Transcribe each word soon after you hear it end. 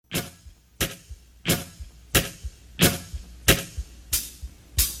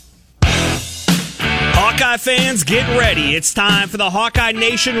Hawkeye fans, get ready. It's time for the Hawkeye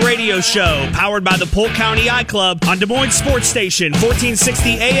Nation radio show, powered by the Polk County Eye Club on Des Moines Sports Station,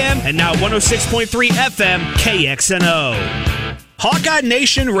 1460 AM and now 106.3 FM KXNO. Hawkeye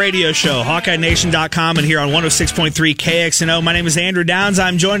Nation radio show, HawkeyeNation.com and here on 106.3 KXNO. My name is Andrew Downs.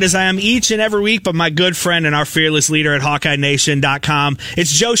 I'm joined as I am each and every week by my good friend and our fearless leader at HawkeyeNation.com.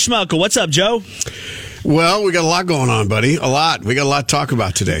 It's Joe Schmelka. What's up, Joe? Well, we got a lot going on, buddy. A lot. We got a lot to talk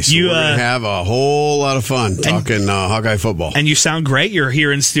about today. So we're going to have a whole lot of fun talking Hawkeye football. And you sound great. You're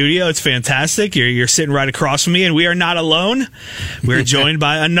here in studio. It's fantastic. You're sitting right across from me, and we are not alone. We're joined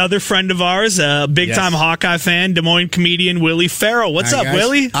by another friend of ours, a big-time Hawkeye fan, Des Moines comedian Willie Farrell. What's up, guys.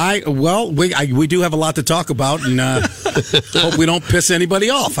 Willie? We do have a lot to talk about, and hope we don't piss anybody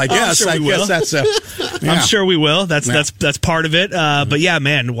off. I guess. I'm sure we will. That's. I'm sure we will. That's part of it. But yeah,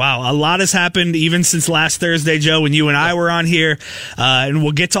 man, wow, a lot has happened even since last Thursday, Joe, when you and I were on here, and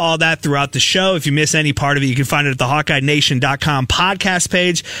we'll get to all that throughout the show. If you miss any part of it, you can find it at the HawkeyeNation.com podcast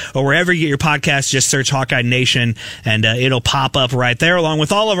page, or wherever you get your podcast. Just search Hawkeye Nation, and it'll pop up right there, along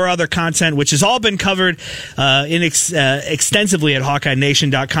with all of our other content, which has all been covered extensively at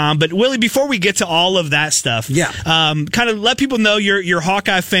HawkeyeNation.com. But Willie, before we get to all of that stuff, kind of let people know you're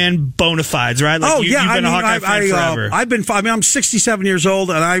Hawkeye fan bona fides, right? Like you've been a Hawkeye fan forever. I'm 67 years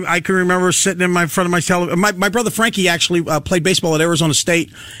old, and I can remember sitting in front of my television. My brother Frankie actually played baseball at Arizona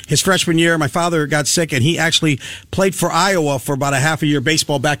State his freshman year. My father got sick, and he actually played for Iowa for about a half a year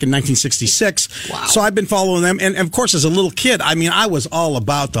baseball back in 1966. Wow. So I've been following them. And of course, as a little kid, I was all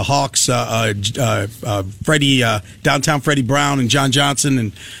about the Hawks, downtown Freddie Brown and John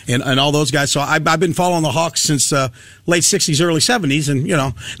Johnson and all those guys. So I've been following the Hawks since late 60s, early 70s. And,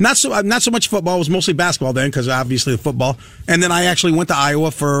 not so much football. It was mostly basketball then, because obviously the football. And then I actually went to Iowa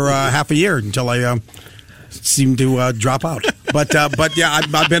for half a year until I seemed to drop out. But yeah,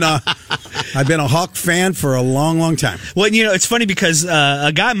 I've been a Hawk fan for a long, long time. Well, it's funny because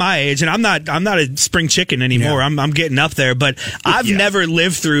a guy my age, and I'm not a spring chicken anymore. Yeah. I'm getting up there, but I've never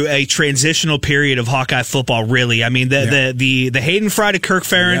lived through a transitional period of Hawkeye football. Really, I mean the Hayden Fry to Kirk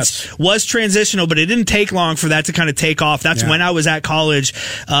Ferentz was transitional, but it didn't take long for that to kind of take off. That's when I was at college,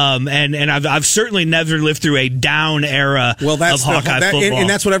 and I've certainly never lived through a down era of Hawkeye football. And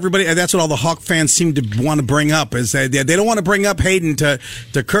that's what all the Hawk fans seem to want to bring up is they don't want to bring up Hayden to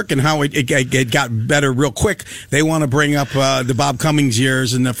Kirk and how it got better real quick. They want to bring up the Bob Cummings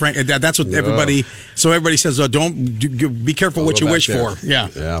years and the Frank. That's what everybody. So everybody says, don't be careful what you wish for. Yeah.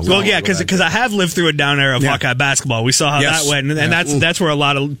 Because I have lived through a down era of Hawkeye basketball. We saw how that went, and that's where a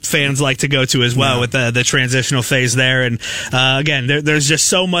lot of fans like to go to as well with the transitional phase there. And again, there's just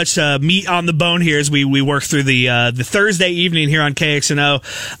so much meat on the bone here as we work through the Thursday evening here on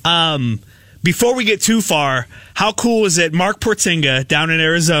KXNO. Before we get too far, how cool is it? Mark Portinga down in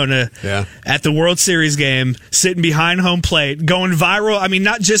Arizona at the World Series game, sitting behind home plate, going viral. I mean,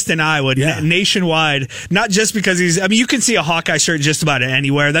 not just in Iowa, nationwide. Not just because you can see a Hawkeye shirt just about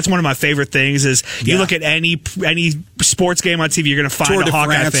anywhere. That's one of my favorite things is you look at any sports game on TV, you're going to find a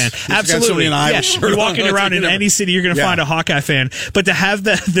Hawkeye fan. Absolutely. You're walking around in any city, you're going to find a Hawkeye fan. But to have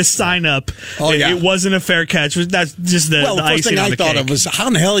the sign up, it wasn't a fair catch. That's just the icing on the cake. The first thing I thought of was, how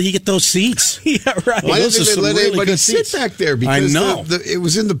in the hell did he get those seats? Yeah, right. Why didn't they let anybody sit back there? Because it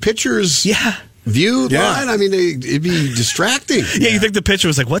was in the pitcher's view line. I mean, it'd be distracting. You think the pitcher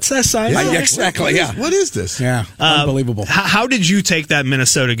was like, what's that sign? Exactly. What is this? Yeah, unbelievable. How did you take that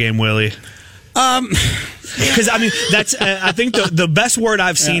Minnesota game, Willie? Because that's I think the best word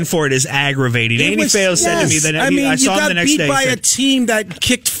I've seen for it is aggravating. Andy Feo said to me that I saw him the next day. You got beat by a team that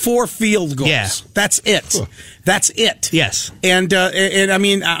kicked 4 field goals. Yeah. That's it. That's it. Yes. And I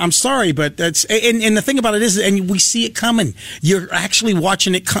mean, I'm sorry, but that's and the thing about it is, and we see it coming. You're actually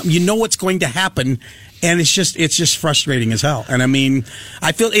watching it come. You know what's going to happen. And it's just frustrating as hell. And I mean,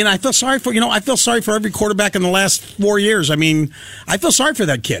 I feel sorry for every quarterback in the last 4 years. I mean, I feel sorry for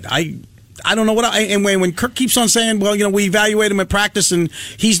that kid. I don't know and when Kirk keeps on saying, well, we evaluate him at practice and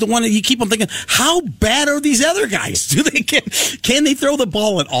he's the one that you keep on thinking, how bad are these other guys? Can they throw the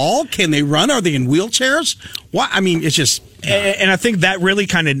ball at all? Can they run? Are they in wheelchairs? What? I mean, it's just. And I think that really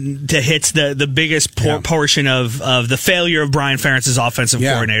kind of hits the biggest portion of the failure of Brian Ferentz's offensive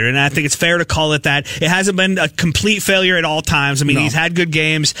coordinator. And I think it's fair to call it that. It hasn't been a complete failure at all times. I mean, he's had good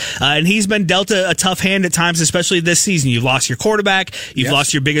games, and he's been dealt a tough hand at times, especially this season. You've lost your quarterback. You've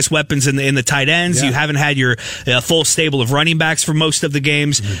lost your biggest weapons in the tight ends. You haven't had your full stable of running backs for most of the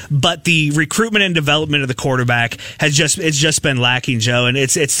games. Mm-hmm. But the recruitment and development of the quarterback it's just been lacking, Joe. And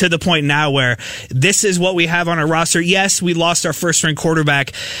it's to the point now where this is what we have on our roster. Yes, we we lost our first-string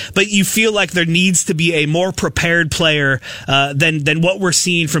quarterback, but you feel like there needs to be a more prepared player than what we're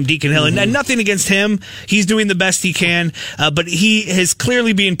seeing from Deacon Hill. And nothing against him. He's doing the best he can, but he is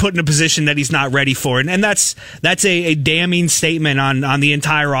clearly being put in a position that he's not ready for. And that's a damning statement on the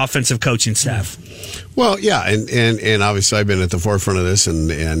entire offensive coaching staff. Well, yeah, and obviously I've been at the forefront of this,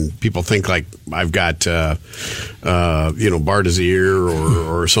 and people think like I've got Bart is the ear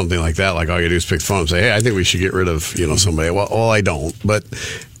or something like that. Like all you do is pick the phone and say, hey, I think we should get rid of somebody. Well, I don't, but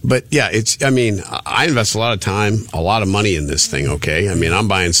yeah, I invest a lot of time, a lot of money in this thing. Okay, I mean I'm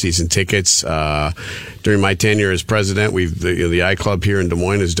buying season tickets. During my tenure as president, the I Club here in Des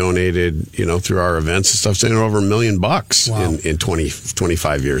Moines has donated, through our events and stuff, saying over $1 million in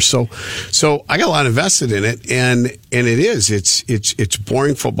 25 years. So I got a lot invested in it, and it's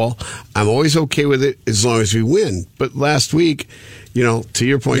boring football. I'm always okay with it as long as we win. But last week, to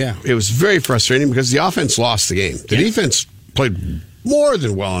your point, It was very frustrating because the offense lost the game. The defense played more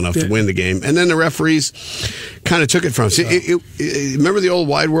than well enough to win the game, and then the referees kind of took it from us. Remember the old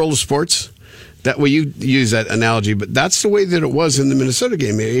wide world of sports? That way you use that analogy, but that's the way that it was in the Minnesota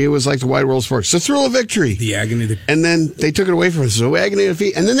game. It was like the wide world of sports. The thrill of victory. The agony. And then they took it away from us. So agony of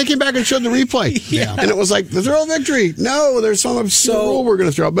defeat. And then they came back and showed the replay. And it was like, the thrill of victory. No, there's some rule we're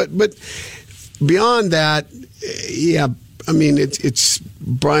going to throw. But beyond that, it's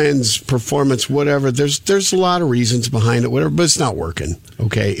Brian's performance, whatever. There's a lot of reasons behind it, whatever, but it's not working.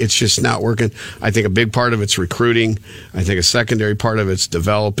 Okay, it's just not working. I think a big part of it's recruiting. I think a secondary part of it's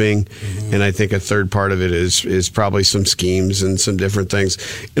developing, and I think a third part of it is probably some schemes and some different things.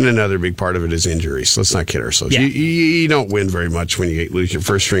 And another big part of it is injuries. Let's not kid ourselves. Yeah. You don't win very much when you lose your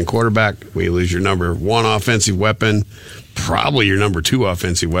first string quarterback. When you lose your number one offensive weapon, probably your number two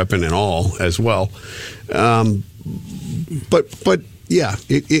offensive weapon in all as well. But yeah,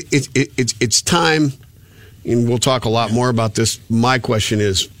 it's time, and we'll talk a lot more about this. My question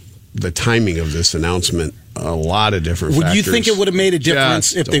is the timing of this announcement. A lot of different factors. Would you think it would have made a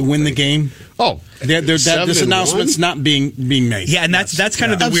difference if they win the game? Oh, this announcement's not being made. Yeah, and that's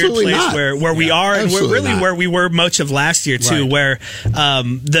kind of the weird place where we are, and we're really where we were much of last year too, where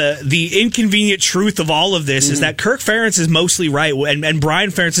the inconvenient truth of all of this is that Kirk Ferentz is mostly right, and Brian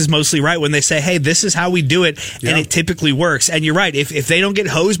Ferentz is mostly right when they say, hey, this is how we do it, and it typically works. And you're right, if they don't get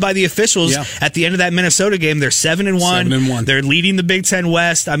hosed by the officials at the end of that Minnesota game, they're 7-1. They're leading the Big Ten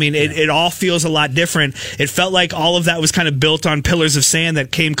West. I mean, it all feels a lot different. It felt like all of that was kind of built on pillars of sand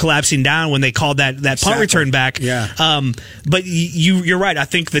that came collapsing down when they called that punt return back. But you're right. I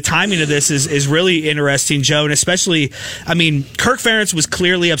think the timing of this is really interesting, Joe, and especially, Kirk Ferentz was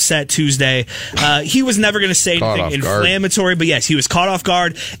clearly upset Tuesday. He was never going to say anything inflammatory, but yes, he was caught off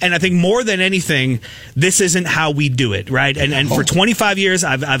guard. And I think more than anything, this isn't how we do it, right? And for 25 years,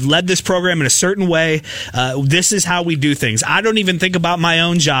 I've led this program in a certain way. This is how we do things. I don't even think about my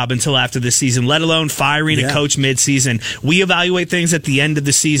own job until after this season, let alone firing a coach mid-season. We evaluate things at the end of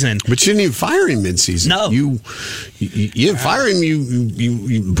the season. But you didn't even fire him mid-season. No. You didn't fire him.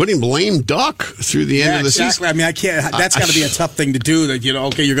 You put him lame duck through the end of the season. I can't. That's got to be a tough thing to do. That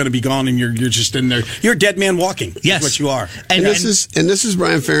okay, you're going to be gone, and you're just in there. You're a dead man walking. Yes, that's what you are. And this is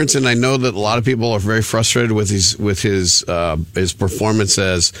Brian Ferentz, and I know that a lot of people are very frustrated with his performance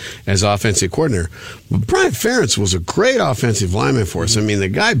as offensive coordinator. But Brian Ferentz was a great offensive lineman for us. The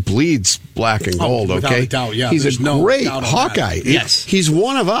guy bleeds black and gold. Okay, doubt, he's a great Hawkeye. Yes, he's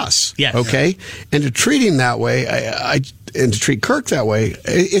one of us. Yes. Okay, and to treat him that way, and to treat Kirk that way,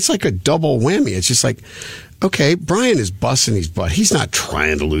 it's like a double whammy. It's just like, okay, Brian is busting his butt. He's not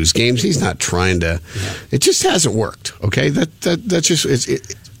trying to lose games. He's not trying to. It just hasn't worked. Okay, that's just.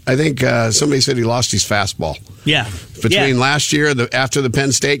 I think somebody said he lost his fastball. Yeah. Between last year, after the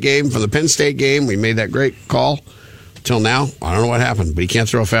Penn State game, from the Penn State game, we made that great call. Till now, I don't know what happened, but he can't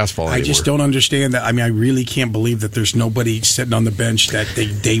throw a fastball anymore. I just don't understand that. I really can't believe that there's nobody sitting on the bench that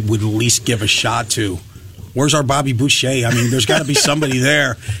they would at least give a shot to. Where's our Bobby Boucher? There's got to be somebody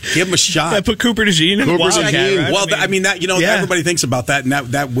there. Give him a shot. Yeah, put Cooper DeJean in the Wildcat, right? Well, everybody thinks about that, and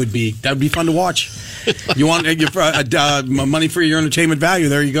that would be fun to watch. You want money for your entertainment value?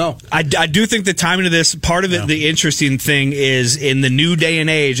 There you go. I do think the timing of this, part of it, the interesting thing is in the new day and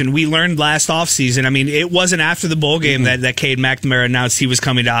age, and we learned last offseason, it wasn't after the bowl game that Cade McNamara announced he was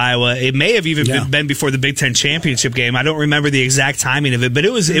coming to Iowa. It may have even been before the Big Ten championship game. I don't remember the exact timing of it, but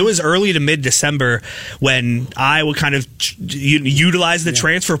it was early to mid-December when when Iowa kind of utilized the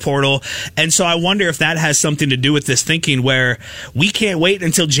transfer portal. And so I wonder if that has something to do with this thinking where we can't wait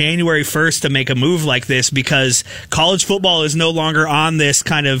until January 1st to make a move like this, because college football is no longer on this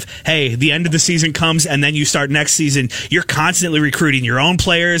kind of, hey, the end of the season comes and then you start next season. You're constantly recruiting your own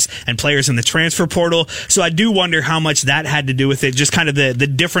players and players in the transfer portal. So I do wonder how much that had to do with it, just kind of the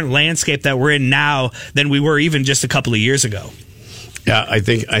different landscape that we're in now than we were even just a couple of years ago. Yeah, I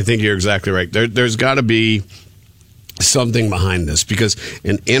think you're exactly right. There's got to be something behind this, because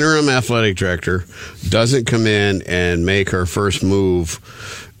an interim athletic director doesn't come in and make her first move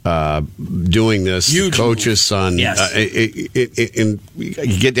doing this. Huge coach's move. Son. Yes. And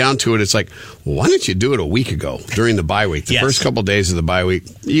you get down to it, it's like, well, why didn't you do it a week ago during the bye week? The first couple of days of the bye week,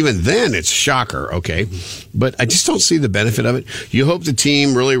 even then it's shocker, okay? But I just don't see the benefit of it. You hope the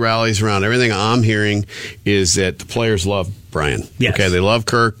team really rallies around. Everything I'm hearing is that the players love Brian. Yes. Okay, they love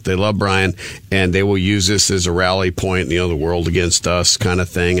Kirk, they love Brian, and they will use this as a rally point, the world against us kind of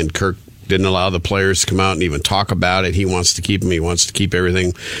thing. And Kirk didn't allow the players to come out and even talk about it. He wants to keep them. He wants to keep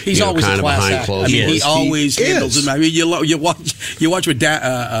everything. He's always kind a of class behind act. closed doors. I mean, he always handles them. I mean, you watch with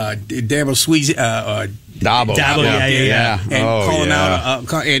Dabo Sweezy. Dabo, yeah. And calling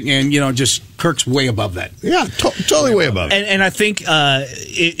out, and just Kirk's way above that. Yeah, totally way above. And I think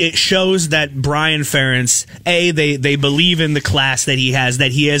it shows that Brian Ferentz, they believe in the class that he has,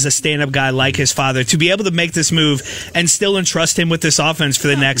 that he is a stand-up guy like his father, to be able to make this move and still entrust him with this offense for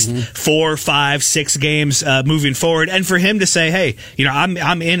the next 4, 5, 6 games moving forward, and for him to say, hey,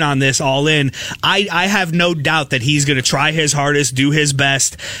 I'm in on this, all in. I have no doubt that he's going to try his hardest, do his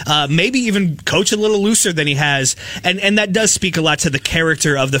best, maybe even coach a little looser than he has, and that does speak a lot to the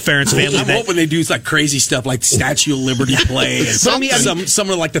character of the Ferentz family. I'm hoping they do like crazy stuff like the Statue of Liberty play, and some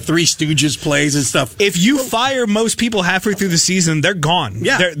of like the Three Stooges plays and stuff. If you fire most people halfway through the season, they're gone.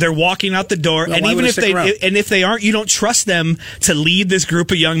 Yeah. They're walking out the door, and even if they aren't, you don't trust them to lead this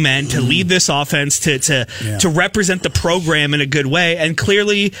group of young men, to lead this offense, to represent the program in a good way. And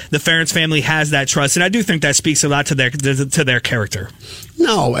clearly, the Ferentz family has that trust, and I do think that speaks a lot to their character.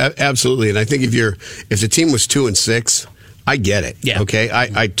 No, absolutely. And I think if the team was 2-6, I get it. Yeah. Okay.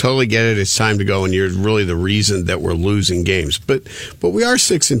 I totally get it. It's time to go, and you're really the reason that we're losing games. But we are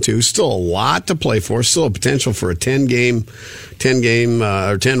 6-2. Still a lot to play for. Still a potential for a 10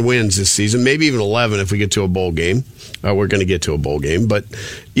 wins this season. Maybe even 11 if we get to a bowl game. We're going to get to a bowl game, but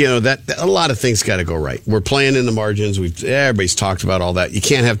that a lot of things got to go right. We're playing in the margins. Everybody's talked about all that. You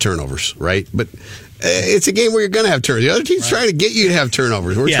can't have turnovers, right? But it's a game where you're going to have turnovers. The other team's trying to get you to have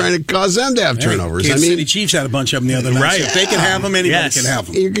turnovers. We're trying to cause them to have turnovers. Kansas City Chiefs had a bunch of them the other night. Right. So if they can have them, anybody can have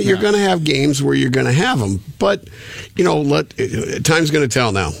them. You're going to have games where you're going to have them, but time's going to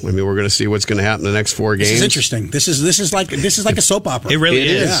tell now. I mean, we're going to see what's going to happen in the next 4 games. This is interesting. This is like a soap opera. It really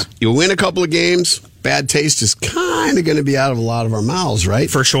is. Yeah. You win a couple of games. Bad taste is kind of going to be out of a lot of our mouths, right?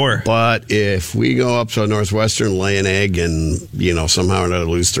 For sure. But if we go up to Northwestern, lay an egg, and somehow or another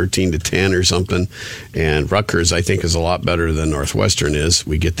lose 13-10 or something, and Rutgers, I think, is a lot better than Northwestern is.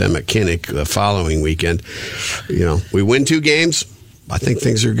 We get them at Kinnick the following weekend. We win 2 games. I think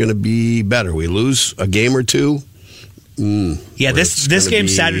things are going to be better. We lose a game or 2. This game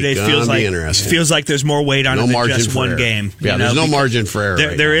Saturday feels like there's more weight on it than just one game. Yeah, there's no margin for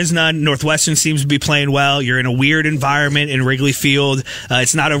error. There is none. Northwestern seems to be playing well. You're in a weird environment in Wrigley Field.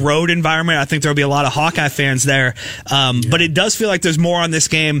 It's not a road environment. I think there'll be a lot of Hawkeye fans there. But it does feel like there's more on this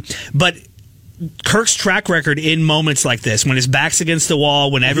game. But Kirk's track record in moments like this, when his back's against the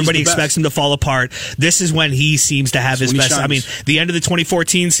wall, when everybody expects him to fall apart, this is when he seems to have his best. I mean, the end of the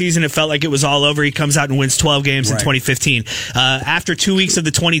 2014 season, it felt like it was all over. He comes out and wins 12 games in 2015. After 2 weeks of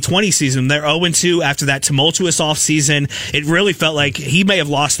the 2020 season, they're 0-2 after that tumultuous offseason. It really felt like he may have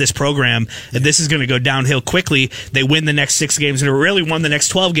lost this program. This is going to go downhill quickly. They win the next 6 games in a row, really won the next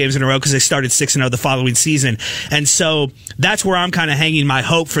 12 games in a row because they started 6-0 the following season. And so that's where I'm kind of hanging my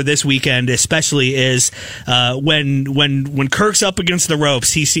hope for this weekend, especially is when Kirk's up against the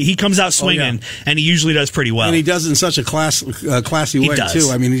ropes, he comes out swinging, and he usually does pretty well. And he does in such a classy way too.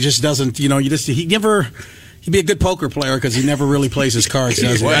 I mean, he just doesn't. He'd be a good poker player because he never really plays his cards.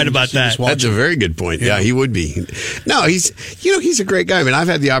 Does he? Right about that. That's a very good point. Yeah, he would be. No, he's a great guy. I mean, I've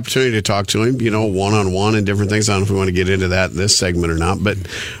had the opportunity to talk to him, one-on-one and different things. I don't know if we want to get into that in this segment or not, but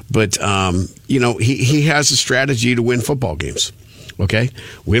he has a strategy to win football games. Okay,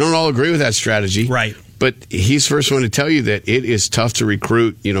 we don't all agree with that strategy, right? But he's the first one to tell you that it is tough to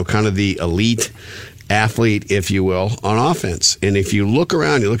recruit, kind of the elite athlete, if you will, on offense. And if you look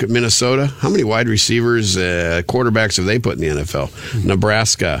around, you look at Minnesota, how many wide receivers, quarterbacks have they put in the NFL? Mm-hmm.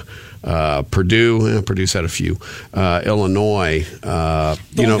 Nebraska, Purdue's had a few, Illinois. The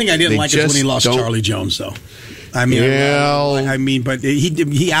only thing I didn't like is when he lost Charlie Jones, though. I mean, but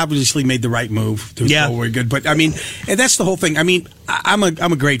he obviously made the right move to go very good. But I mean, and that's the whole thing. I mean, I'm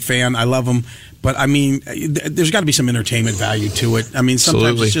a great fan. I love him. But I mean, there's got to be some entertainment value to it. I mean,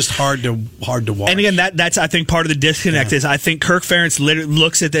 sometimes it's just hard to watch. And again, that's I think part of the disconnect is I think Kirk Ferentz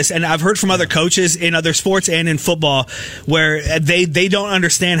looks at this, and I've heard from other coaches in other sports and in football where they don't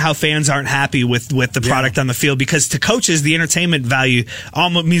understand how fans aren't happy with the product on the field, because to coaches the entertainment value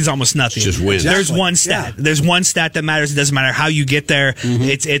means almost nothing. Just wins. Exactly. There's one stat. Yeah. There's one stat that matters. It doesn't matter how you get there.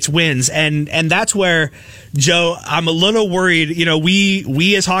 Mm-hmm. It's wins, and that's where, Joe, I'm a little worried. You know,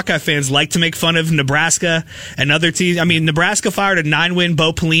 we as Hawkeye fans like to make fun of Nebraska and other teams. I mean, Nebraska fired a 9-win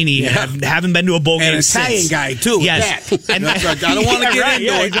Bo Pelini and haven't been to a bowl game since. And an Italian guy, too. Yes. And I don't want to get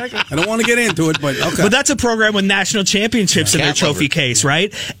into it. Exactly. I don't want to get into it, but okay. But that's a program with national championships in their trophy case,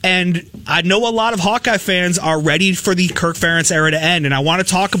 right? And I know a lot of Hawkeye fans are ready for the Kirk Ferentz era to end, and I want to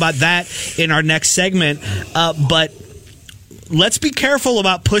talk about that in our next segment. But let's be careful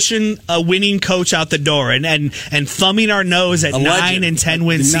about pushing a winning coach out the door and thumbing our nose at 9 and 10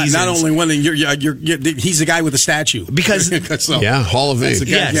 win seasons. Not only winning, he's the guy with the statue. Because Hall of Fame.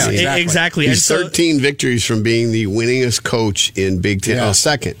 Yes, exactly. He's 13 victories from being the winningest coach in Big Ten. Yeah.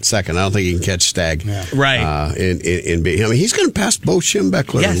 Second. I don't think he can catch Stagg. Yeah. Right. In Big. I mean, he's going to pass Bo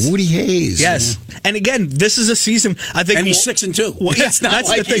Schembechler and Woody Hayes. Yes. And again, this is a season. I think, and he's 6-2. Well, that's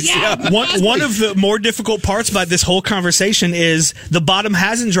the thing. Yeah. One of the more difficult parts about this whole conversation is the bottom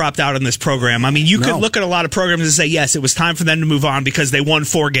hasn't dropped out in this program. I mean, you could look at a lot of programs and say, yes, it was time for them to move on because they won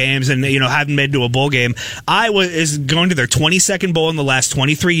 4 games and haven't made it to a bowl game. Iowa is going to their 22nd bowl in the last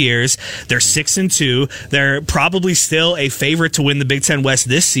 23 years. They're 6-2. They're probably still a favorite to win the Big Ten West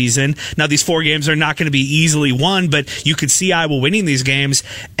this season. Now, these 4 games are not going to be easily won, but you could see Iowa winning these games,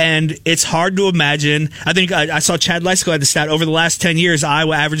 and it's hard to imagine. I think I saw Chad Leisco had the stat over the last 10 years,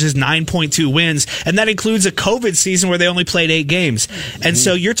 Iowa averages 9.2 wins, and that includes a COVID season where they only played 8 games. And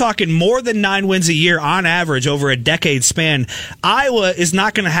so you're talking more than 9 wins a year on average over a decade span. Iowa is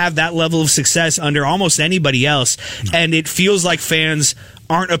not going to have that level of success under almost anybody else, and it feels like fans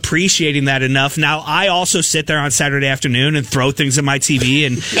aren't appreciating that enough. Now, I also sit there on Saturday afternoon and throw things at my TV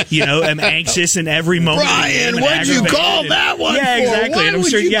and, am anxious in every moment. Brian, what'd you call that one Yeah, for? exactly. Why and I'm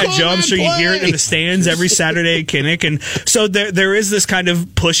sure, Joe, I'm sure you hear it in the stands every Saturday at Kinnick. And so there is this kind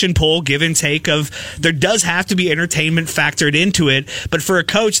of push and pull, give and take of there does have to be entertainment factored into it. But for a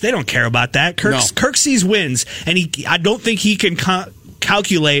coach, they don't care about that. Kirk sees wins, and I don't think he can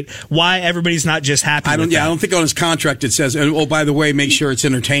calculate why everybody's not just happy. I don't think on his contract it says, "Oh, by the way, make sure it's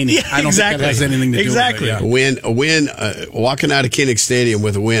entertaining." Yeah, I don't think that has anything to do with it. A win, walking out of Kinnick Stadium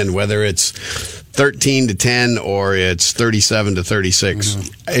with a win, whether it's 13-10 or it's 37-36.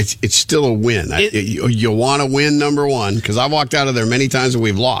 It's still a win. You want to win, number one, because I've walked out of there many times and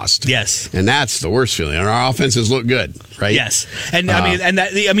we've lost. Yes, and that's the worst feeling. And our offenses look good, right? Yes, and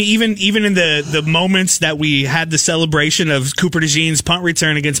even in the moments that we had the celebration of Cooper DeJean's punt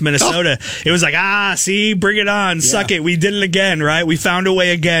return against Minnesota, it was like, see, bring it on, suck it, we did it again, right? We found a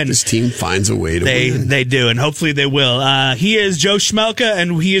way again. This team finds a way to win. They do, and hopefully they will. He is Joe Schmelka,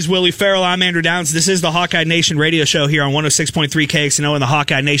 and he is Willie Farrell. I'm Andrew Downs. This is the Hawkeye Nation radio show here on 106.3 KXNO and the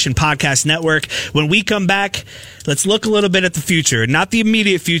Hawkeye Nation podcast network. When we come back, let's look a little bit at the future, not the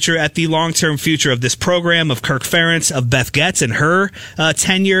immediate future, at the long-term future of this program, of Kirk Ferentz, of Beth Goetz and her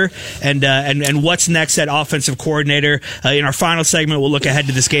tenure, and what's next at offensive coordinator. In our final segment, we'll look ahead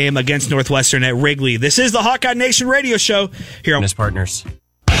to this game against Northwestern at Wrigley. This is the Hawkeye Nation radio show here on his partners.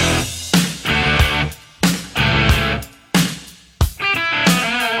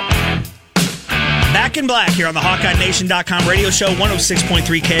 Back in Black here on the HawkeyeNation.com radio show,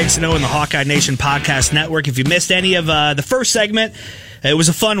 106.3 KXNO and the Hawkeye Nation podcast network. If you missed any of the first segment, it was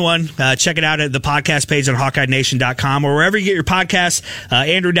a fun one. Check it out at the podcast page on HawkeyeNation.com or wherever you get your podcasts.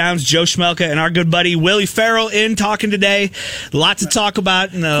 Andrew Downs, Joe Schmelka, and our good buddy Willie Farrell in talking today. A lot to talk about.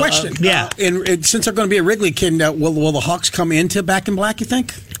 Question. And since they're going to be a Wrigley kid, will the Hawks come into Back in Black, you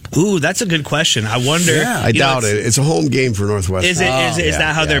think? Ooh, that's a good question. I wonder. Yeah. I doubt it. It's a home game for Northwestern. Is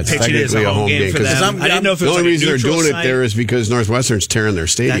that how they're pitching it as a home game for them? I didn't know if it was the only reason they're doing it there is because Northwestern's tearing their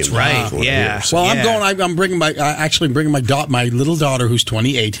stadium. That's right. Yeah. So. Well, I'm bringing my little daughter who's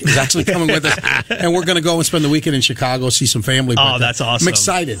 28 is actually coming with us, and we're going to go and spend the weekend in Chicago, see some family. Oh, that's awesome. I'm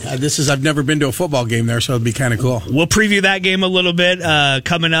excited. I've never been to a football game there, so it'd be kind of cool. We'll preview that game a little bit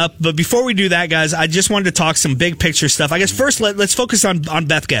coming up, but before we do that, guys, I just wanted to talk some big picture stuff. I guess first let's focus on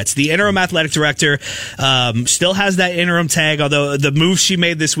Beth Goetz. Bethgets. The interim athletic director still has that interim tag, although the move she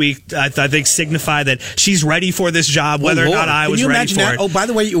made this week, I think, signify that she's ready for this job, whether or not I was ready for it. Oh, by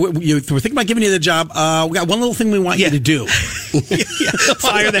the way, we're thinking about giving you the job. We got one little thing we want you to do.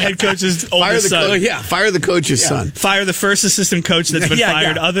 Fire the head coach's oldest son. Fire the coach's son. Fire the first assistant coach that's been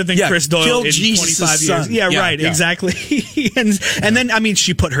fired other than Chris Doyle Kill in Jesus' 25 years. son. Yeah, right, exactly. and then, I mean,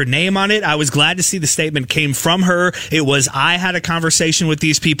 she put her name on it. I was glad to see the statement came from her. It was, I had a conversation with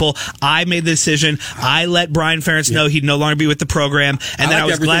these people. I made the decision. I let Brian Ferentz know he'd no longer be with the program. And then I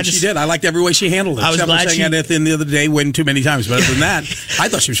was glad she did. I liked every way she handled it. I was glad she at the other day win too many times. But other than that, I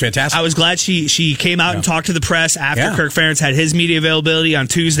thought she was fantastic. I was glad she came out and talked to the press after Kirk Ferentz had his media availability on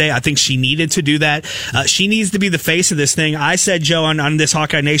Tuesday. I think she needed to do that. She needs to be the face of this thing. I said, Joe, on this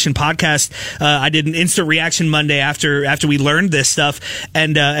Hawkeye Nation podcast, I did an instant reaction Monday after we learned this stuff,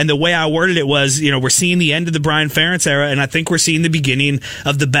 and the way I worded it was, we're seeing the end of the Brian Ferentz era, and I think we're seeing the beginning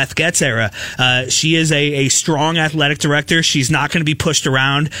of the Beth Getz era. She is a strong athletic director. She's not going to be pushed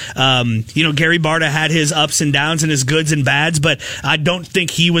around. Gary Barta had his ups and downs and his goods and bads, but I don't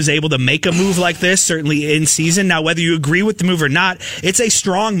think he was able to make a move like this, certainly in season. Now, whether you agree with the move or not, it's a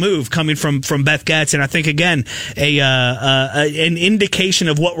strong move coming from Beth Getz, and I think, again, an indication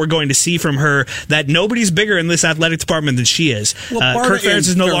of what we're going to see from her, that nobody's bigger in this athletic department than she is. Well, Kirk Ferentz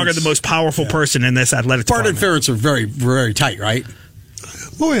is no longer the most powerful person in this athletic department. Barta and Ferentz are very, very tight, right?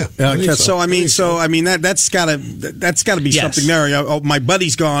 Oh yeah. That's gotta be something there. Oh, my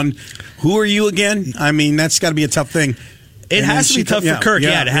buddy's gone. Who are you again? I mean, that's got to be a tough thing. It has to be tough for Kirk,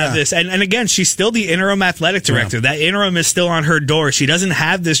 to have this. And again, she's still the interim athletic director. Yeah. That interim is still on her door. She doesn't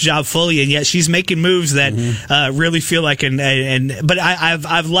have this job fully, and yet she's making moves that really feel like but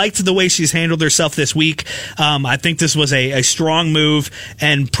I've liked the way she's handled herself this week. I think this was a strong move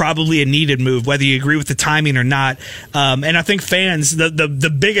and probably a needed move, whether you agree with the timing or not. And I think fans,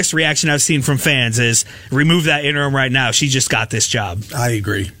 the biggest reaction I've seen from fans is remove that interim right now. She just got this job. I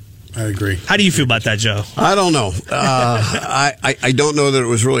agree. How do you feel about that, Joe? I don't know. I don't know that it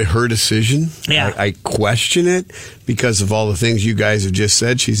was really her decision. Yeah. I question it because of all the things you guys have just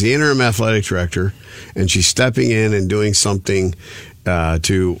said. She's the interim athletic director, and she's stepping in and doing something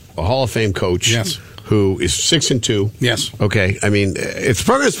to a Hall of Fame coach who is 6-2. Yes. Okay. I mean, if the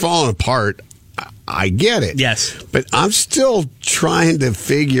program's falling apart, I get it. Yes. But I'm still trying to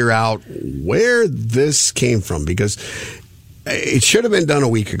figure out where this came from, because it should have been done a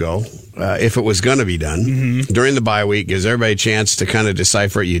week ago if it was going to be done during the bye week. Gives everybody a chance to kind of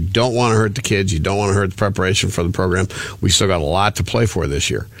decipher it. You don't want to hurt the kids. You don't want to hurt the preparation for the program. We still got a lot to play for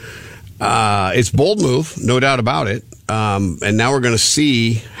this year. It's a bold move, no doubt about it. And now we're going to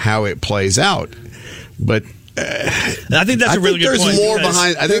see how it plays out. But I think that's a really good point.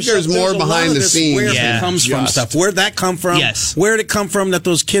 I think there's more behind the scenes. Where it comes from stuff. Where'd that come from? Yes. Where'd it come from that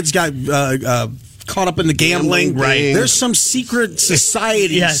those kids got caught up in the gambling? Right. There's some secret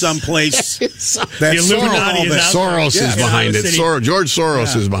society someplace. The Illuminati is out there. Soros is behind it. George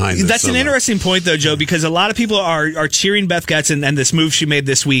Soros is behind it. That's an interesting point, though, Joe, because a lot of people are cheering Beth Getz and this move she made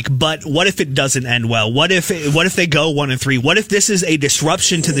this week. But what if it doesn't end well? What if they go 1-3? What if this is a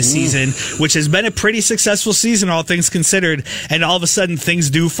disruption to the season, which has been a pretty successful season, all things considered, and all of a sudden things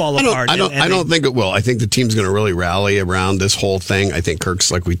do fall apart? I don't think it will. I think the team's going to really rally around this whole thing. I think Kirk's,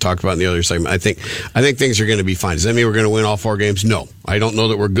 like we talked about in the other segment, I think things are going to be fine. Does that mean we're going to win all 4 games? No. I don't know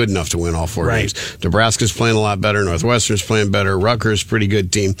that we're good enough to win all 4 games. Nebraska's playing a lot better. Northwestern's playing better. Rutgers, pretty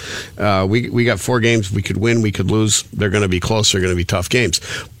good team. We got 4 games. We could win. We could lose. They're going to be close. They're going to be tough games.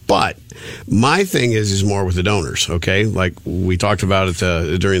 But my thing is more with the donors, okay? Like we talked about it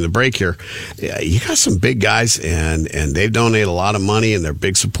during the break here. You got some big guys, and they've donated a lot of money, and they're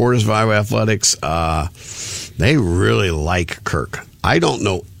big supporters of Iowa athletics. They really like Kirk. I don't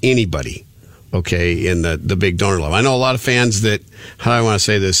know anybody, okay, in the big donor level. I know a lot of fans that, how do I want to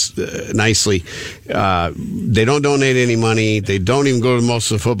say this nicely, they don't donate any money. They don't even go to most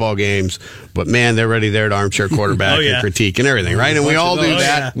of the football games. But, man, they're ready there to armchair quarterback and critique and everything, right? And we all do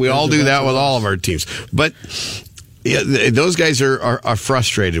that. We all do that with all of our teams. But those guys are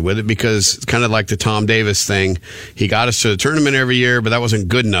frustrated with it because it's kind of like the Tom Davis thing. He got us to the tournament every year, but that wasn't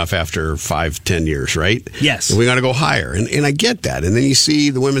good enough after 5-10 years, right? Yes. And we got to go higher. And I get that. And then you see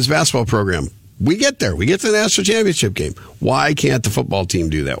the women's basketball program. We get there. We get to the national championship game. Why can't the football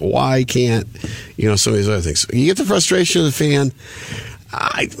team do that? Why can't, some of these other things? You get the frustration of the fan.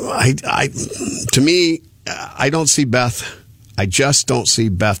 To me, I don't see Beth. I just don't see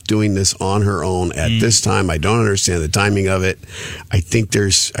Beth doing this on her own at this time. I don't understand the timing of it. I think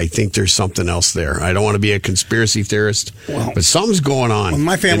there's something else there. I don't want to be a conspiracy theorist, but something's going on. Well,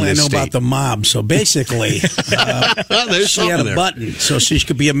 my family, I know about the mob. So basically, she had a button so she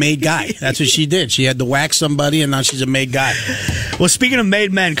could be a made guy. That's what she did. She had to whack somebody, and now she's a made guy. Well, speaking of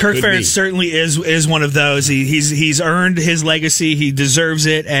made men, Kirk Ferentz certainly is one of those. He's earned his legacy. He deserves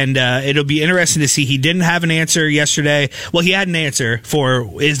it, and it'll be interesting to see. He didn't have an answer yesterday. Well, he had an answer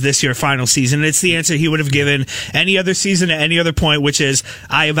for is this your final season, and it's the answer he would have given any other season at any other point, which is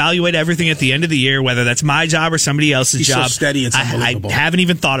I evaluate everything at the end of the year, whether that's my job or somebody else's job. So steady, it's unbelievable. I haven't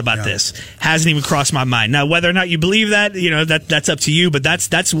even thought about this. Hasn't even crossed my mind. Now, whether or not you believe that, that's up to you, but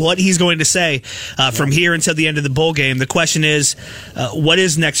that's what he's going to say from here until the end of the bowl game. The question is, what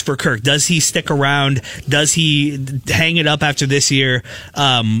is next for Kirk? Does he stick around? Does he hang it up after this year?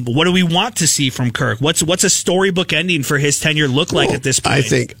 What do we want to see from Kirk? What's a storybook ending for his tenure look like at this point? I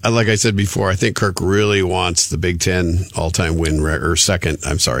think, like I said before, I think Kirk really wants the Big Ten all-time win record, or second.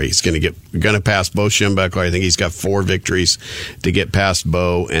 I'm sorry, he's going to pass Bo Schembechler. I think he's got 4 victories to get past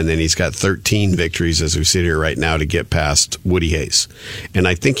Bo, and then he's got 13 victories as we sit here right now to get past Woody Hayes. And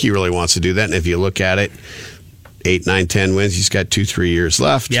I think he really wants to do that. And if you look at it, 8, 9, 10 wins. He's got 2-3 years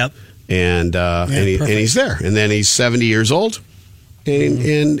left. Yep. And he's there. And then he's 70 years old,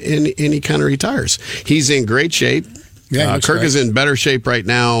 and he kind of retires. He's in great shape. Yeah, Kirk is in better shape right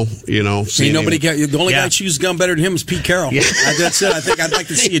now. The only guy that chews gum better than him is Pete Carroll. Yeah. That's it. I think I'd like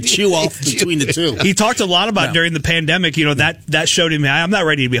to see a chew off between the two. He talked a lot about during the pandemic. That showed him I'm not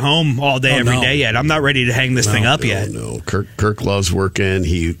ready to be home all day every day yet. I'm not ready to hang this thing up yet. No, Kirk loves working.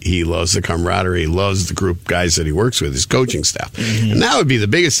 He loves the camaraderie. He loves the group of guys that he works with, his coaching staff, and that would be the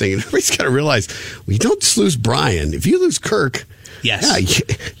biggest thing. And everybody's got to realize we don't just lose Brian. If you lose Kirk. Yes.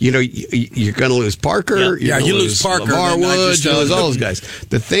 Yeah, you're going to lose Parker. Yep. You lose Parker. LeVar Woods, you lose all those guys.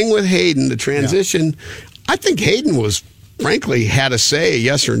 The thing with Hayden, the transition, I think Hayden was, frankly, had a say,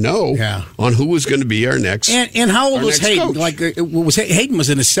 yes or no, on who was going to be our next. And how old was Hayden? Coach. Hayden was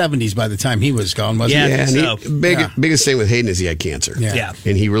in his 70s by the time he was gone, wasn't he? Yeah. Biggest thing with Hayden is he had cancer. Yeah.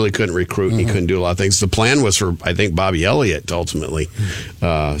 And he really couldn't recruit, and he couldn't do a lot of things. The plan was for, I think, Bobby Elliott to ultimately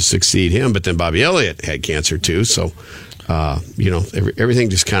succeed him, but then Bobby Elliott had cancer too, so... everything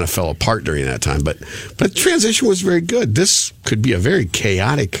just kind of fell apart during that time. But the transition was very good. This could be a very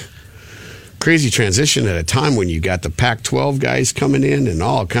chaotic, crazy transition at a time when you got the Pac-12 guys coming in and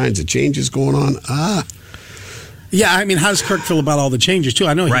all kinds of changes going on. Yeah, I mean, how does Kirk feel about all the changes, too?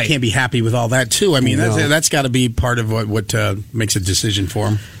 I know he can't be happy with all that, too. I mean, that's got to be part of what makes a decision for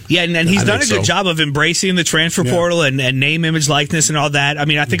him. Yeah, and he's done a good job of embracing the transfer portal and name, image, likeness, and all that. I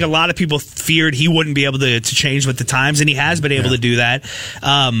mean, I think a lot of people feared he wouldn't be able to change with the times, and he has been able to do that.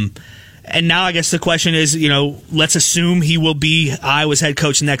 And now I guess the question is, let's assume he will be Iowa's head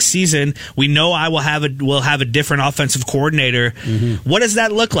coach next season. We know I will have a different offensive coordinator. What does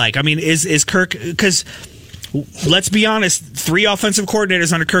that look like? I mean, is Kirk, because let's be honest, 3 offensive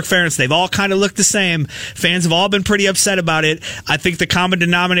coordinators under Kirk Ferentz, they've all kind of looked the same. Fans have all been pretty upset about it. I think the common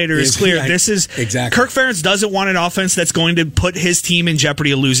denominator is clear. This is Kirk Ferentz doesn't want an offense that's going to put his team in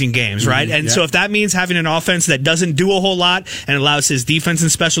jeopardy of losing games, right? And so if that means having an offense that doesn't do a whole lot and allows his defense and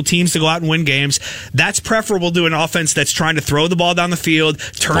special teams to go out and win games, that's preferable to an offense that's trying to throw the ball down the field,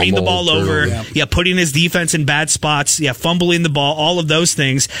 turning the ball over, putting his defense in bad spots, fumbling the ball, all of those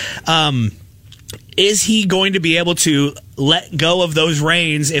things. Is he going to be able to let go of those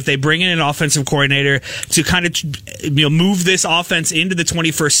reins if they bring in an offensive coordinator to kind of move this offense into the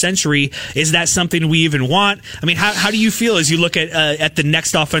 21st century? Is that something we even want? I mean, how do you feel as you look at the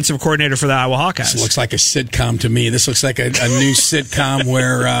next offensive coordinator for the Iowa Hawkeyes? This looks like a sitcom to me. This looks like a new sitcom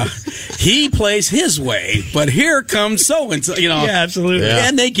where he plays his way, but here comes so-and-so. Yeah, absolutely. Yeah.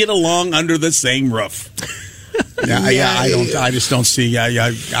 And they get along under the same roof. I just don't see. I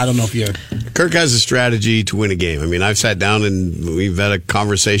don't know if you. Kirk has a strategy to win a game. I mean, I've sat down and we've had a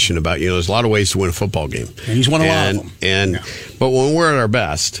conversation about, there's a lot of ways to win a football game. And he's won a lot of them. But when we're at our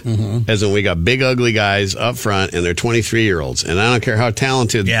best, as when we got big, ugly guys up front and they're 23-year-olds, and I don't care how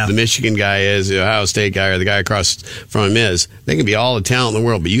talented the Michigan guy is, the Ohio State guy, or the guy across from him is, they can be all the talent in the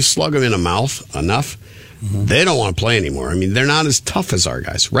world, but you slug them in the mouth enough, they don't want to play anymore. I mean, they're not as tough as our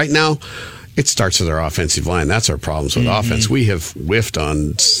guys. Right now, it starts with our offensive line. That's our problems with offense. We have whiffed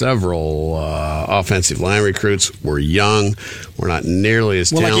on several offensive line recruits. We're young. We're not nearly as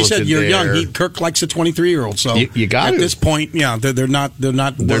talented. Well, like you said, you're young. Kirk likes a 23-year-old. So you got at this point, they're not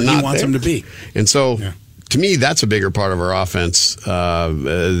where he wants them to be. And so to me, that's a bigger part of our offense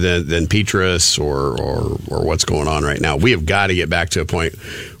than Petrus or what's going on right now. We have got to get back to a point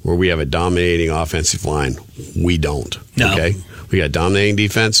where we have a dominating offensive line. We don't. No. Okay, we got dominating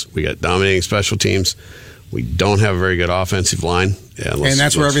defense. We got dominating special teams. We don't have a very good offensive line. And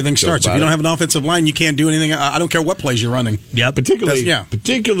that's where everything starts. If you don't have an offensive line, you can't do anything. I don't care what plays you're running. Yeah,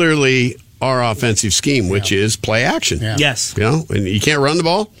 particularly our offensive scheme, which is play action. Yeah. Yes. And you can't run the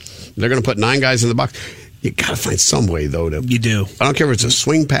ball. They're going to put 9 guys in the box. You got to find some way, though. You do. I don't care if it's a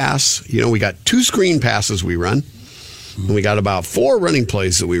swing pass. We got 2 screen passes we run. And we got about 4 running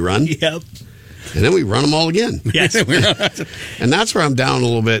plays that we run. Yep. And then we run them all again. Yes. And that's where I'm down a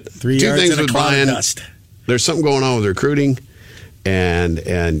little bit. 3 Two yards things and a with cloud Brian. of dust. There's something going on with recruiting, and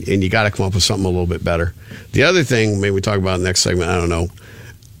you got to come up with something a little bit better. The other thing, maybe we talk about in the next segment, I don't know.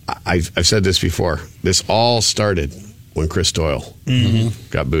 I've said this before. This all started when Chris Doyle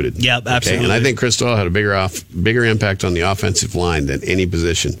got booted. Yep, absolutely. And I think Chris Doyle had a bigger impact on the offensive line than any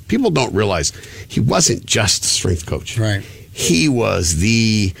position. People don't realize he wasn't just the strength coach. Right. He was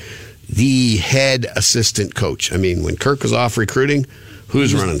the head assistant coach. I mean, when Kirk was off recruiting,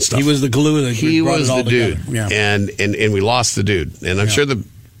 who's running stuff? He was the glue that he brought was it all the dude. Yeah. And we lost the dude. And I'm sure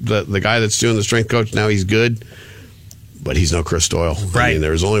the guy that's doing the strength coach now, he's good, but he's no Chris Doyle. Right. I mean,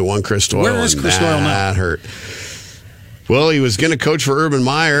 there was only one Chris Doyle. Where is Chris Doyle now? That hurt. Well, he was going to coach for Urban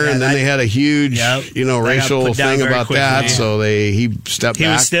Meyer, and then they had a huge, racial thing about that. So he stepped back.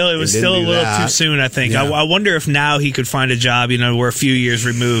 It was still a little too soon, I think. Yeah. I wonder if now he could find a job. We're a few years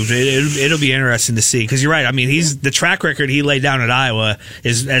removed. It'll be interesting to see, because you're right. I mean, the track record he laid down at Iowa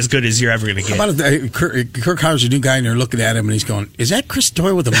is as good as you're ever going to get. How about Kirk Howard's a new guy, and they're looking at him, and he's going, "Is that Chris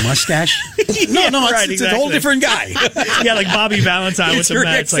Doyle with a mustache?" No, right, it's a whole different guy. Yeah, like Bobby Valentine with the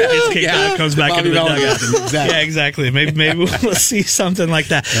Mets. Like his kick comes back into the dugout. Exactly. Yeah, exactly. Maybe we'll see something like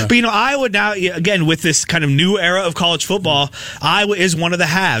that. Yeah. But Iowa now, again, with this kind of new era of college football, Iowa is one of the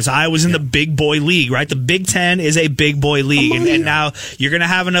halves. Iowa's in the big boy league, right? The Big Ten is a big boy league, and now you're going to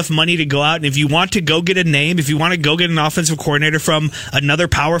have enough money to go out, and if you want to go get a name, if you want to go get an offensive coordinator from another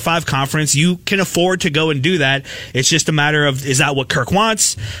Power 5 conference, you can afford to go and do that. It's just a matter of, is that what Kirk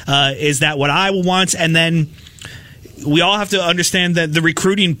wants? Is that what Iowa wants? And then we all have to understand that the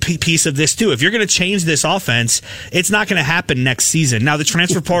recruiting piece of this too. If you're going to change this offense, it's not going to happen next season. Now, the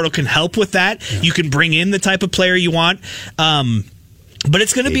transfer portal can help with that. Yeah. You can bring in the type of player you want. But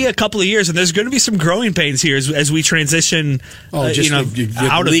it's going to be a couple of years, and there's going to be some growing pains here as we transition. Out of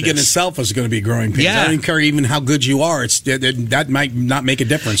the league in itself is going to be growing pains. I don't care even how good you are; that might not make a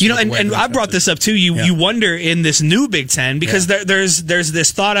difference. And I brought this up too. You wonder in this new Big Ten, because there's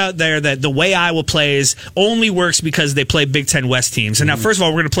this thought out there that the way Iowa plays only works because they play Big Ten West teams. And now, first of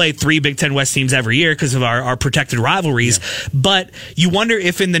all, we're going to play 3 Big Ten West teams every year because of our protected rivalries. Yeah. But you wonder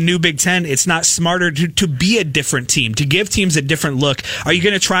if in the new Big Ten, it's not smarter to be a different team, to give teams a different look. Are you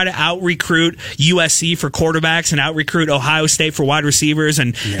going to try to out-recruit USC for quarterbacks and out-recruit Ohio State for wide receivers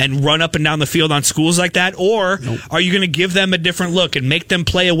and run up and down the field on schools like that? Or are you going to give them a different look and make them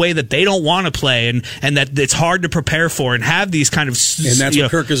play a way that they don't want to play and that it's hard to prepare for, and have these kind of what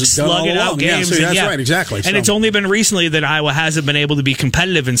Kirk has done all along. Games? That's right, exactly. And it's only been recently that Iowa hasn't been able to be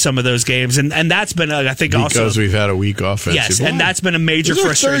competitive in some of those games, and that's been, I think, because also... Because we've had a weak offensive line. And that's been a major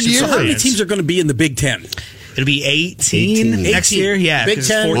frustration for fans. How many teams are going to be in the Big Ten? It'll be 18 next year. Yeah, Big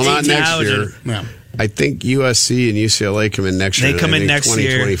Ten. Well, not next year. I think USC and UCLA come in next year. They come in next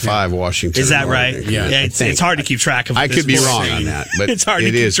year. 2025, Washington. Is that right? Yeah. It's hard to keep track of. I could be wrong on that, but it's hard to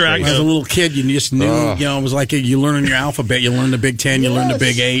keep track of. As a little kid, you just knew, it was like you learn your alphabet. You learn the Big Ten, you learn the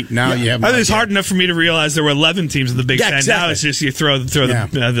Big 8. Now you have. It's hard enough for me to realize there were 11 teams in the Big Ten. Exactly. Now it's just you throw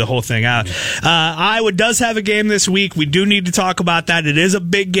the whole thing out. Iowa does have a game this week. We do need to talk about that. It is a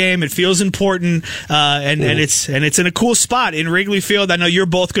big game. It feels important, and it's in a cool spot in Wrigley Field. I know you're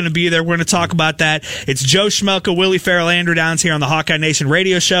both going to be there. We're going to talk about that. It's Joe Schmelka, Willie, Farrell, Andrew Downs here on the Hawkeye Nation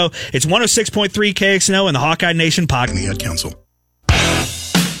radio show. It's 106.3 KXNO and the Hawkeye Nation podcast. The Ad Council.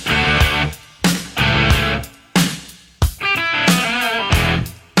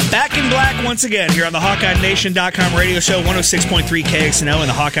 Back in black once again here on the HawkeyeNation.com radio show, 106.3 KXNO and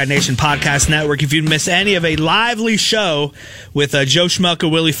the Hawkeye Nation Podcast Network. If you missed any of a lively show with Joe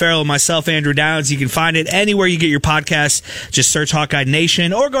Schmelka, Willie Farrell, and myself, Andrew Downs, you can find it anywhere you get your podcasts. Just search Hawkeye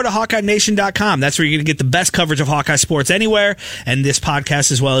Nation or go to HawkeyeNation.com. That's where you're going to get the best coverage of Hawkeye sports anywhere, and this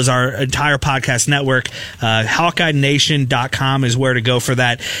podcast as well as our entire podcast network. HawkeyeNation.com is where to go for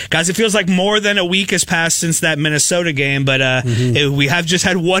that. Guys, it feels like more than a week has passed since that Minnesota game, but we have just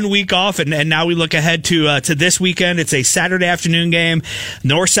had 1 week off, and and now we look ahead to this weekend. It's a Saturday afternoon game,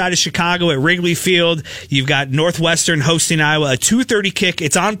 north side of Chicago at Wrigley Field. You've got Northwestern hosting Iowa, a 2:30 kick.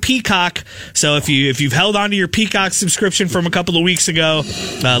 It's on Peacock, so if you've held on to your Peacock subscription from a couple of weeks ago,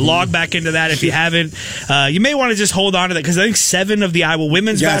 log back into that if you haven't. You may want to just hold on to that because I think 7 of the Iowa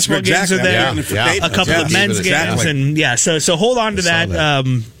women's basketball games are there, a couple of men's games, and so hold on to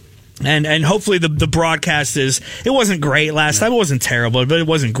that. And hopefully the broadcast it wasn't great last time. It wasn't terrible, but it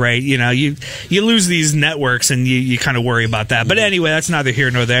wasn't great. You know, you lose these networks and you kind of worry about that. But anyway, that's neither here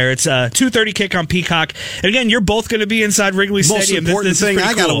nor there. It's a 2:30 kick on Peacock. And again, you're both going to be inside Wrigley Stadium. Most important thing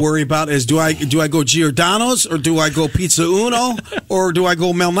I got to worry about is do I go Giordano's or do I go Pizza Uno or do I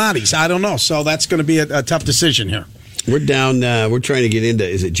go Malnati's? I don't know. So that's going to be a tough decision here. We're down. We're trying to get into.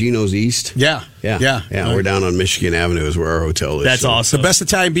 Is it Gino's East? Yeah. We're down on Michigan Avenue, is where our hotel is. That's awesome. The best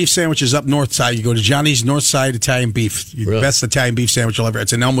Italian beef sandwich is up north side. You go to Johnny's North Side Italian Beef. Really? Best Italian beef sandwich you'll ever.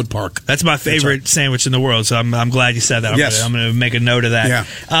 It's in Elmwood Park. That's my favorite sandwich in the world. So I'm glad you said that. I'm going to make a note of that.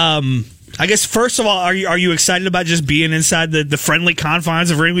 Yeah. I guess first of all, are you excited about just being inside the friendly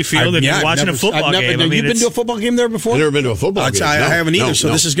confines of Wrigley Field and watching a football game? Have you been to a football game there before? I've never been to a football game. I haven't either. So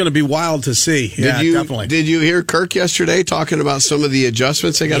this is going to be wild to see. Definitely. Did you hear Kirk yesterday talking about some of the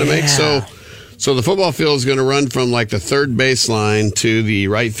adjustments they got to make? So the football field is going to run from like the third baseline to the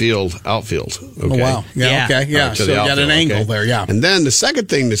right field outfield. Okay? Oh, wow. Yeah. Okay. Yeah. So you got an angle there. Yeah. And then the second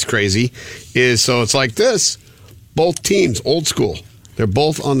thing that's crazy is it's like this. Both teams, old school. They're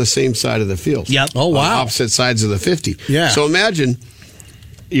both on the same side of the field. Yep. Oh, wow. On opposite sides of the 50. Yeah. So imagine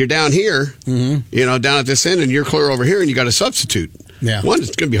you're down here, down at this end, and you're clear over here, and you got to substitute. Yeah. One,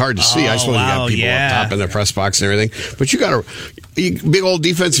 it's going to be hard to see. I suppose you got people up top in their press box and everything. But you got big old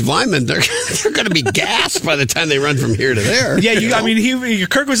defensive linemen. They're going to be gassed by the time they run from here to there. Yeah, I mean,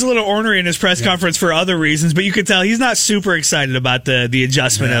 Kirk was a little ornery in his press conference for other reasons, but you could tell he's not super excited about the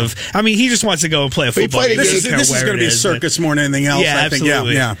adjustment of. I mean, he just wants to go and play a football game. This is going to be a circus more than anything else. Yeah, I think.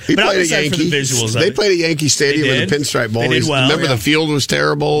 Absolutely. Yeah. He played at Yankee. They played at Yankee Stadium in the Pinstripe Bowl. They did well. Remember the field was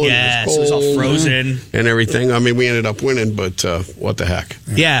terrible. Yeah, it was cold, it was all frozen and everything. I mean, we ended up winning, but what the heck?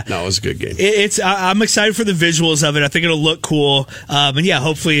 Yeah. No, it was a good game. I'm excited for the visuals of it. I think it'll look cool. And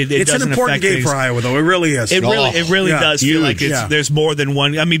hopefully it it's doesn't an important affect game things. for Iowa, though. It really is. It really does feel like there's more than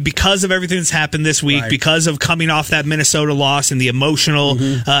one. I mean, because of everything that's happened this week, because of coming off that Minnesota loss and the emotional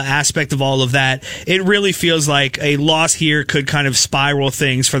aspect of all of that, it really feels like a loss here could kind of spiral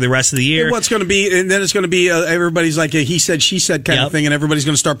things for the rest of the year. What's going to be, and then it's going to be everybody's like a he said, she said kind of thing, and everybody's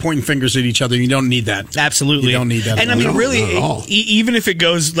going to start pointing fingers at each other. You don't need that. Absolutely. You don't need that. And I mean, really, even if it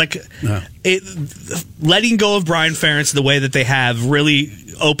goes like letting go of Brian Ferentz the way that they have really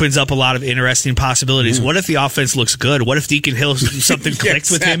opens up a lot of interesting possibilities. What if the offense looks good? What if Deacon Hill something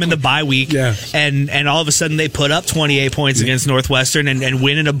clicked with him in the bye week and all of a sudden they put up 28 points against Northwestern and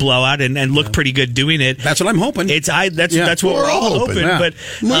win in a blowout and look pretty good doing it? That's what I'm hoping. That's what we're all hoping. Yeah. But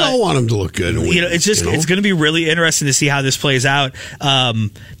we all want them to look good. And win, it's going to be really interesting to see how this plays out.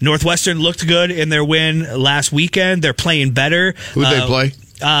 Northwestern looked good in their win last weekend. They're playing better. Who'd they play?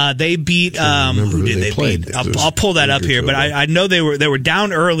 They beat. Who did they beat? I'll pull that up here, but I know they were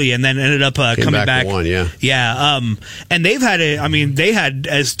down early and then ended up coming back. Won, yeah. And they've had they had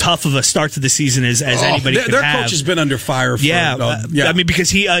as tough of a start to the season as anybody could have. Their coach has been under fire. I mean, because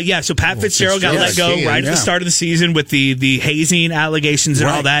so Pat Fitzgerald got let go right at the start of the season with the hazing allegations and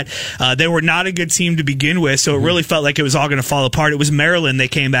all that. They were not a good team to begin with, so it really felt like it was all going to fall apart. It was Maryland they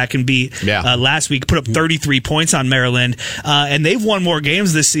came back and beat last week, put up 33 points on Maryland, and they've won more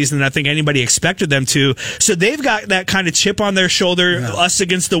games this season than I think anybody expected them to. So they've got that kind of chip on their shoulder, us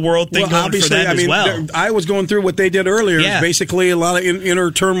against the world thing going for them as well. I was going through what they did earlier. It was basically a lot of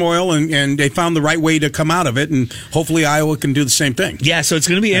inner turmoil, and they found the right way to come out of it, and hopefully Iowa can do the same thing. Yeah, so it's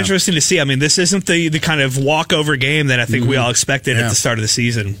going to be interesting to see. I mean, this isn't the kind of walkover game that I think we all expected at the start of the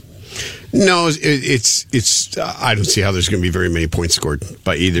season. No, it's. I don't see how there's going to be very many points scored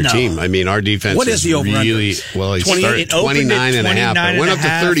by either team. I mean, our defense. What is the over really well? It started 29 and a half. It went up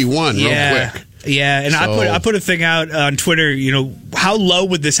to 31 real quick. Yeah, and I put a thing out on Twitter. How low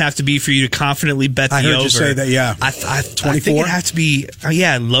would this have to be for you to confidently bet the over? I heard you say that. Yeah, I 24. I think it has to be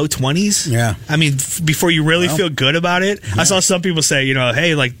low 20s. Yeah, I mean before you really feel good about it. Yeah. I saw some people say,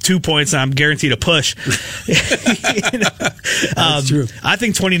 hey, like 2 points, I'm guaranteed a push. That's true. I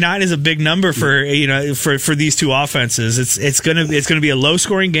think 29 is a big number for for these two offenses. It's gonna be a low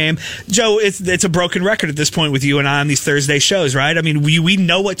scoring game. Joe, it's a broken record at this point with you and I on these Thursday shows, right? I mean, we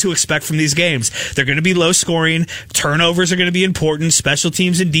know what to expect from these games. They're going to be low scoring. Turnovers are going to be important. Special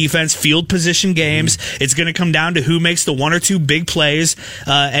teams and defense, field position games. It's going to come down to who makes the one or two big plays,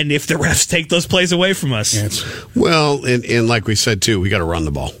 and if the refs take those plays away from us. Well, and like we said too, we got to run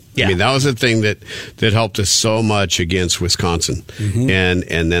the ball. I mean, that was the thing that helped us so much against Wisconsin. Mm-hmm.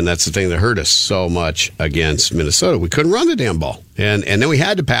 And then that's the thing that hurt us so much against Minnesota. We couldn't run the damn ball. And then we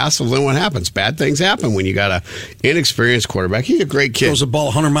had to pass. So then what happens? Bad things happen when you got an inexperienced quarterback. He's a great kid. Throws the ball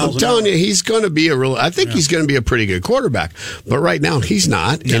 100 miles an hour. I'm telling you, he's going to be he's going to be a pretty good quarterback. But right now, he's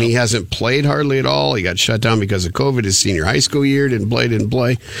not. No. And he hasn't played hardly at all. He got shut down because of COVID his senior high school year. Didn't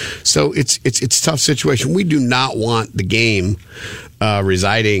play. So it's a tough situation. We do not want the game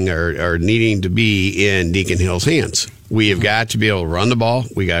residing or needing to be in Deacon Hill's hands. We have got to be able to run the ball.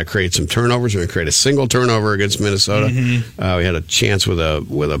 We got to create some turnovers. We're going to create a single turnover against Minnesota. Mm-hmm. We had a chance with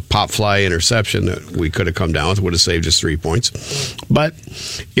a pop fly interception that we could have come down with. Would have saved us 3 points. But,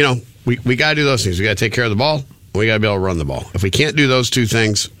 we got to do those things. We got to take care of the ball. We got to be able to run the ball. If we can't do those two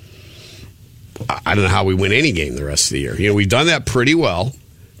things, I don't know how we win any game the rest of the year. We've done that pretty well,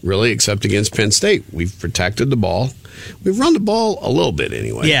 really, except against Penn State. We've protected the ball. We've run the ball a little bit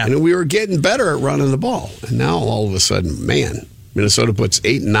anyway. Yeah. And we were getting better at running the ball. And now all of a sudden, man, Minnesota puts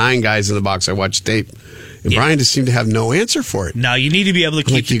 8 and 9 guys in the box. I watched tape. And Brian just seemed to have no answer for it. No, you need to be able to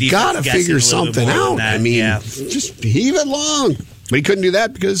keep the defense. You got to figure something out. I mean, just heave it long. But he couldn't do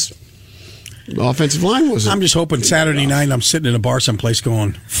that because the offensive line wasn't. I'm just hoping Saturday night I'm sitting in a bar someplace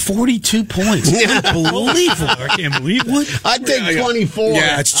going, 42 points. Unbelievable. I can't believe it. I'd take 24.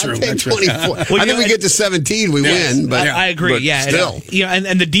 Yeah, that's true. I'd take 24. I think we get to 17, we win. But I agree. But still.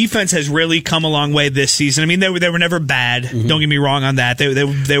 And the defense has really come a long way this season. I mean, they were never bad. Mm-hmm. Don't get me wrong on that.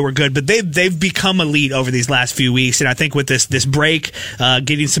 They were good, but they've become elite over these last few weeks. And I think with this break,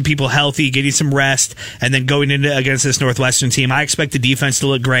 getting some people healthy, getting some rest, and then going into against this Northwestern team, I expect the defense to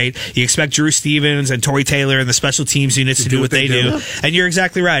look great. You expect Drew Stevens and Torrey Taylor and the special teams units to do what they do. And you're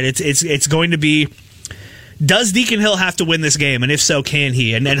exactly right. It's going to be, does Deacon Hill have to win this game? And if so, can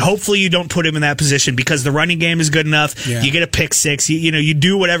he? And hopefully you don't put him in that position because the running game is good enough. Yeah. You get a pick six. You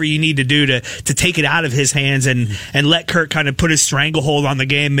do whatever you need to do to take it out of his hands and let Kirk kind of put his stranglehold on the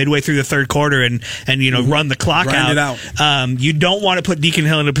game midway through the third quarter and run the clock out. You don't want to put Deacon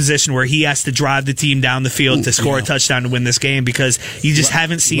Hill in a position where he has to drive the team down the field to score a touchdown to win this game because you just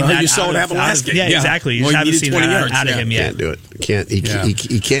haven't seen that. You saw what happened last game. Yeah, exactly. You just haven't seen that out of him yet. Can't do it.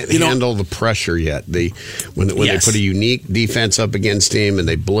 He can't handle the pressure yet. When they put a unique defense up against him and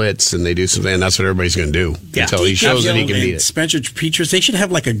they blitz and they do something, and that's what everybody's going to do until he shows that he can beat it. Spencer Petras, they should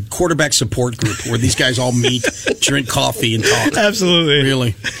have like a quarterback support group where these guys all meet, drink coffee, and talk. Absolutely,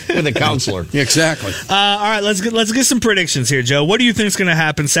 really, with a counselor. Yeah, exactly. All right, let's get some predictions here, Joe. What do you think is going to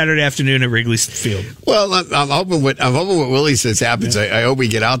happen Saturday afternoon at Wrigley Field? Well, I'm hoping what Willie says happens. Yeah. I hope we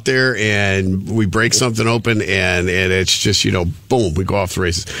get out there and we break something open and it's just boom, we go off the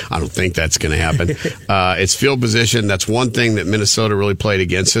races. I don't think that's going to happen. It's field position. That's one thing that Minnesota really played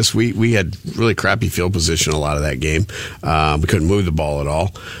against us. We had really crappy field position a lot of that game. We couldn't move the ball at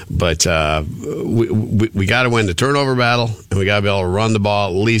all. But we got to win the turnover battle, and we got to be able to run the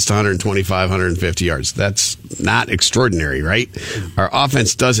ball at least 125, 150 yards. That's not extraordinary, right? Our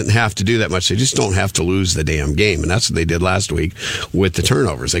offense doesn't have to do that much. They just don't have to lose the damn game, and that's what they did last week with the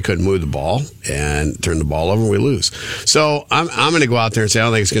turnovers. They couldn't move the ball and turn the ball over, and we lose. So I'm going to go out there and say I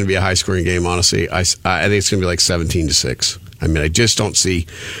don't think it's going to be a high-scoring game, honestly. I think it's going to be like 17-6. I mean, I just don't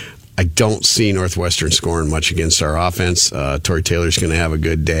see Northwestern scoring much against our offense. Torrey Taylor's going to have a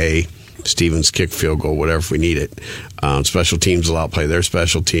good day. Stevens kick, field goal, whatever if we need it. Special teams will outplay their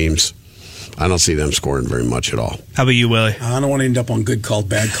special teams. I don't see them scoring very much at all. How about you, Willie? I don't want to end up on good call,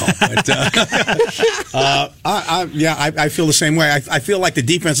 bad call. But, I feel the same way. I feel like the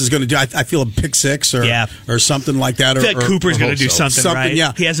defense is going to do. I feel a pick six or something like that. I feel like Cooper's going to do something, right?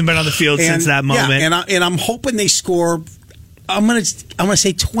 Yeah. He hasn't been on the field since that moment. And I'm hoping they score. I'm gonna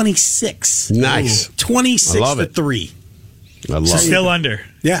say 26. Nice. 26-3. I love it. Still under.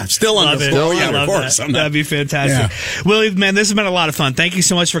 Yeah, still under. Oh, yeah, of course. That'd be fantastic. Yeah. Willie, man, this has been a lot of fun. Thank you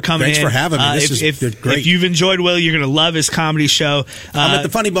so much for coming in. Thanks for having me. This is great. If you've enjoyed Willie, you're going to love his comedy show. I'm at the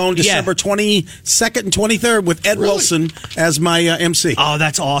Funny Bone December 22nd and 23rd with Ed Wilson as my MC. Oh,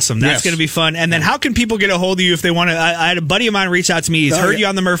 that's awesome. That's going to be fun. And then how can people get a hold of you if they want to? I had a buddy of mine reach out to me. He's heard you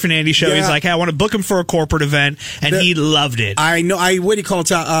on the Murph and Andy show. He's like, hey, I want to book him for a corporate event. And he loved it. I know. What do you call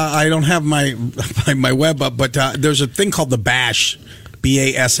it? I don't have my web up, but there's a thing called the Bash.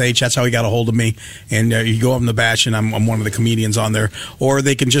 BASH, that's how he got a hold of me. And you go on the Bash, and I'm one of the comedians on there. Or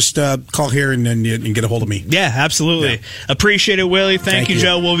they can just call here and get a hold of me. Yeah, absolutely. Yeah. Appreciate it, Willie. Thank you,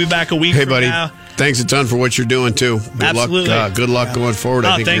 Joe. We'll be back a week from buddy. now. Thanks a ton for what you're doing, too. Good luck going forward.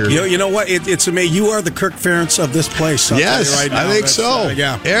 I think thank you. You know what? It's amazing. You are the Kirk Ferentz of this place. Yes, right now. I think so.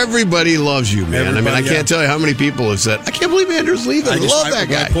 Everybody loves you, man. I can't tell you how many people have said, I can't believe Andrew's leaving. I love that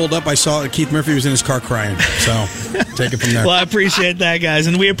guy. I pulled up, I saw Keith Murphy was in his car crying. So take it from there. Well, I appreciate that. that, guys.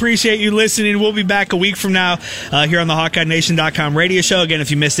 And we appreciate you listening. We'll be back a week from now here on the HawkeyeNation.com radio show. Again,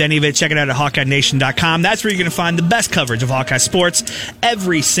 if you missed any of it, check it out at HawkeyeNation.com. That's where you're going to find the best coverage of Hawkeye sports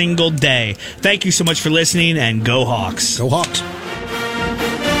every single day. Thank you so much for listening, and go Hawks. Go Hawks.